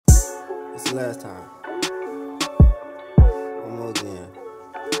It's the last time. One more again.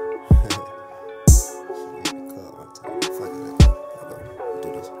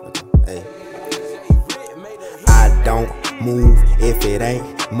 Hey. I don't move if it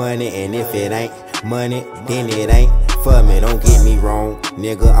ain't money, and if it ain't money, then it ain't for me. Don't get me wrong,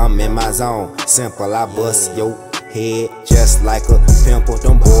 nigga, I'm in my zone. Simple, I bust your head just like a pimple.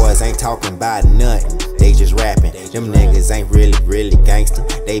 Them boys ain't talking about nothing, they just rapping. Them niggas ain't really gangster,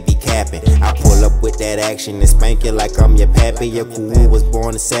 they be capping. I pull up with that action and spank you like I'm your pappy. Your cool was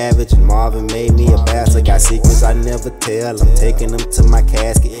born a savage and Marvin made me a bastard. Got secrets I never tell, I'm taking them to my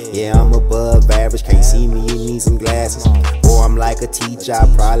casket. Yeah, I'm above average, can't see me, you need some glasses. Boy, I'm like a teacher, I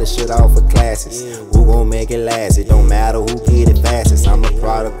probably should offer classes. Who gon' make it last? It don't matter who get it fastest. I'm a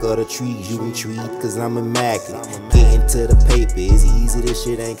product of the trees, you intrigued cause I'm immaculate. Getting to the paper is easy, this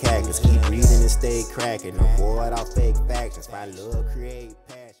shit ain't cactus. Keep breathing and stay cracking, avoid all fake factions. My love create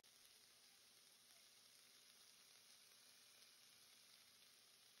passion.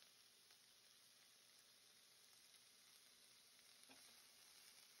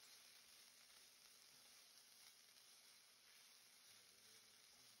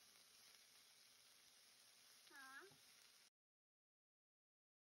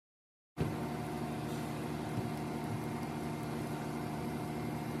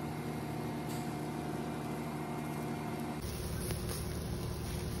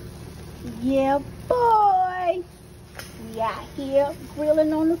 Yeah, boy. We out here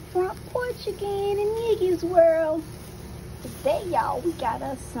grilling on the front porch again in Yiggy's world. Today, y'all, we got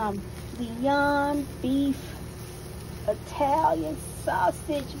us some Beyond Beef Italian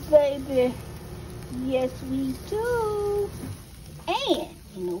sausage, baby. Yes, we do. And,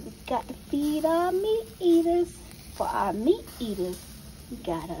 you know, we got to feed our meat eaters. For our meat eaters, we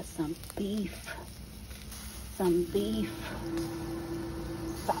got us some beef. Some beef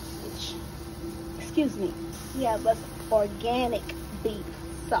sausage. Excuse me. We have us organic beef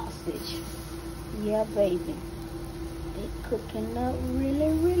sausage. Yeah, baby. They cooking up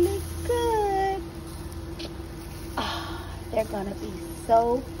really good. Ah, they're gonna be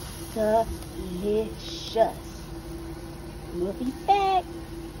so delicious. We'll be back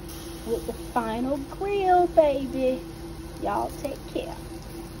with the final grill, baby. Y'all take care.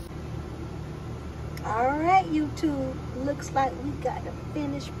 Alright, YouTube. Looks like we got the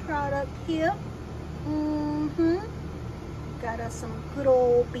finished product here. Got us some good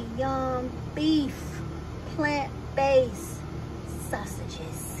old Beyond Beef plant-based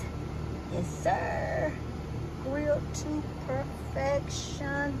sausages. Yes, sir. Grilled to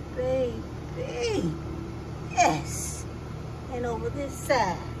perfection, baby. Yes. And over this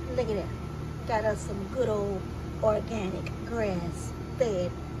side, look at that. Got us some good old organic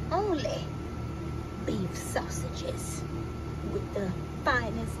grass-fed only beef sausages with the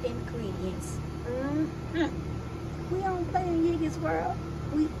finest ingredients. We don't play in Yiggy's world.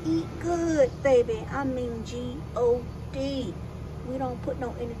 We eat good, baby. I mean G-O-D. We don't put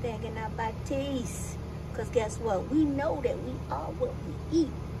no anything in our bodies. Because guess what? We know that we are what we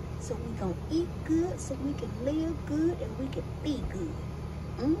eat. So we gonna eat good so we can live good and we can be good.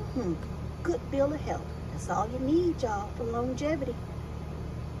 Good bill of health. That's all you need, y'all, for longevity.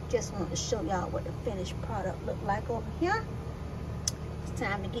 Just want to show y'all what the finished product look like over here. It's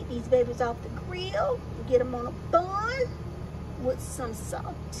time to get these babies off the grill. Get them on a bun with some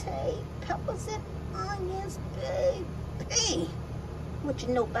sauteed peppers and onions, baby. What you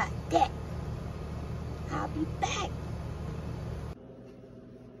know about that? I'll be back.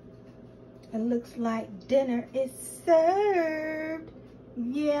 It looks like dinner is served.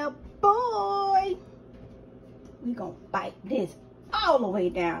 Yeah, boy. We gonna bite this all the way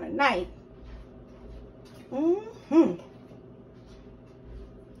down tonight.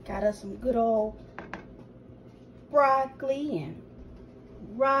 Got us some good old broccoli and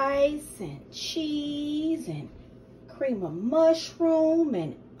rice and cheese and cream of mushroom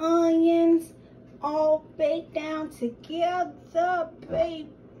and onions all baked down together,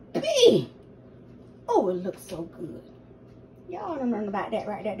 baby. Oh, it looks so good. Y'all don't know nothing about that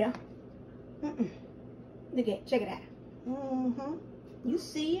right there, though. Look at it, check it out. You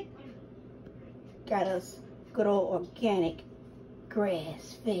see it? Got us good old organic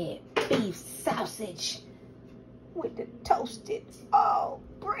grass-fed beef sausage with the toasted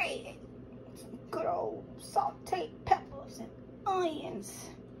bread. Some good old sauteed peppers and onions.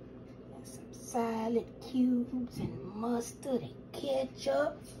 And some salad cubes and mustard and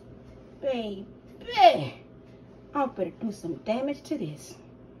ketchup. Baby, I'm gonna do some damage to this.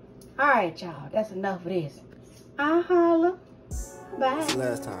 Alright, y'all, that's enough of this. I'll holla. Bye. It's the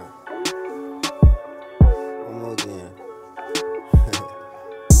last time. One more again.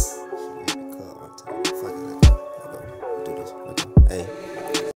 Okay.